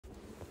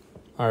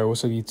Alright,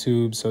 what's up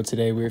YouTube? So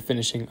today we're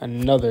finishing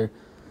another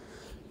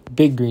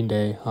big green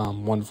day,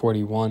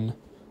 141,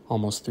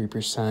 almost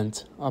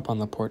 3% up on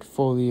the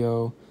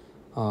portfolio,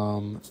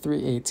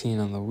 318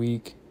 on the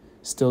week,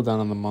 still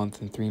down on the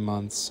month and 3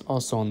 months,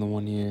 also on the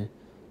 1 year,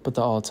 but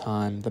the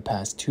all-time, the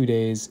past 2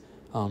 days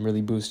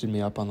really boosted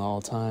me up on the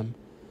all-time.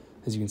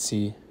 As you can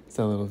see, it's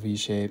a little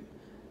V-shape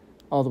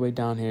all the way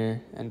down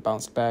here and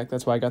bounced back.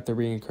 That's why I got the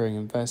recurring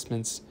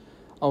investments,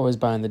 always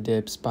buying the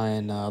dips,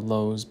 buying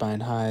lows, buying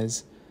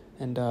highs,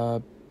 and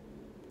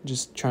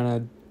just trying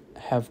to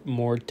have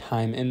more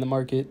time in the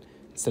market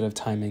instead of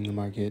timing the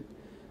market.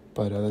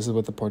 But this is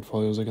what the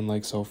portfolio is looking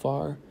like so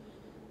far.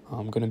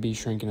 I'm going to be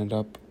shrinking it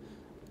up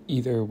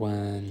either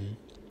when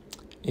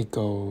it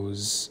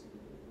goes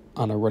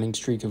on a running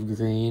streak of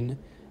green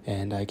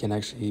and I can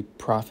actually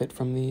profit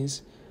from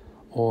these,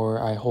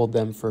 or I hold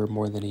them for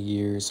more than a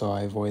year so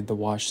I avoid the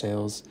wash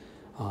sales.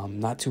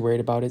 Not too worried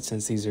about it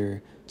since these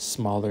are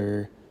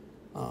smaller,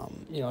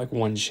 like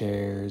 1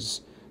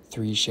 shares,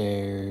 3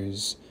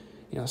 shares,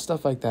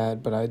 stuff like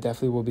that. But I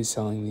definitely will be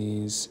selling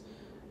these.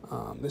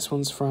 This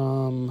one's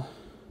from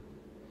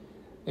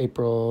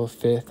April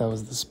 5th. That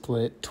was the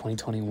split,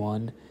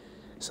 2021.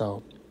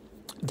 So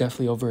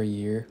definitely over a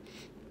year.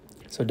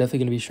 So definitely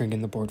going to be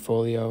shrinking the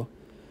portfolio.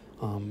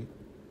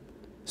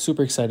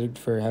 Super excited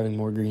for having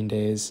more green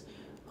days.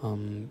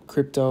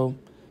 Crypto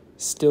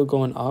still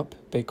going up.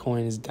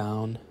 Bitcoin is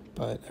down,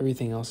 but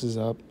everything else is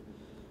up.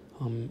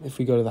 If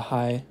we go to the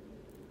high,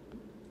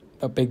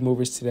 big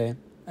movers today,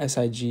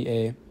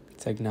 SIGA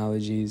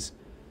Technologies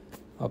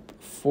up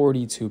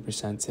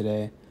 42%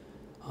 today.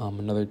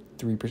 Another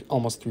 3%,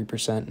 almost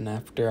 3% in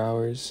after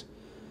hours.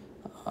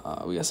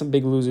 We got some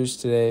big losers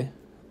today,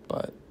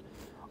 but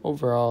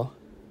overall,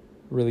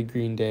 really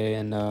green day,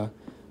 and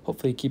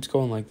hopefully it keeps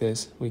going like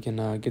this. We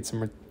can get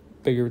some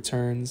bigger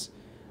returns.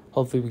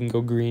 Hopefully we can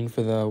go green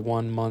for the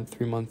 1 month,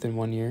 3 month, and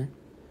 1 year.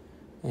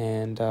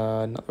 And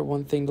another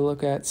one thing to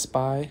look at,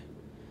 SPY,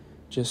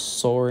 just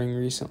soaring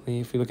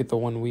recently. If we look at the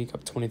 1 week,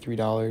 up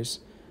 $23,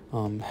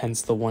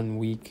 hence the 1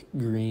 week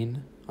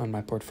green on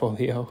my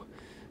portfolio.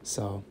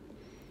 So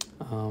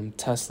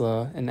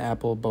Tesla and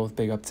Apple both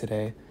big up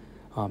today.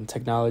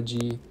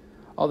 Technology,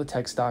 all the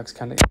tech stocks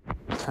kind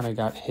of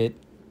got hit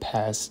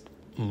past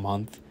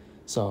month.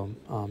 So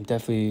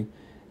definitely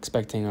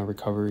expecting a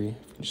recovery.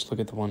 Just look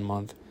at the 1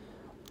 month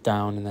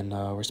down, and then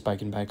we're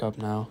spiking back up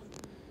now.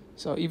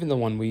 So even the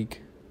 1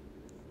 week,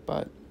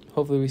 but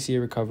hopefully we see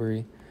a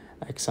recovery.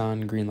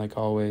 Exxon green like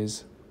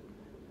always.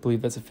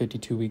 Believe that's a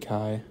 52-week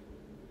high.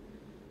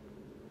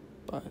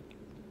 But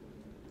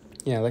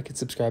yeah, like and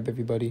subscribe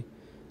everybody.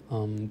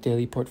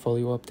 Daily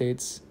portfolio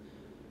updates.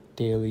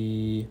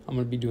 Daily, I'm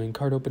going to be doing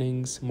card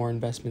openings, more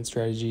investment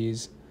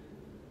strategies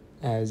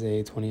as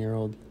a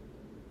 20-year-old.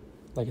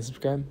 Like and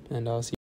subscribe, and I'll see you.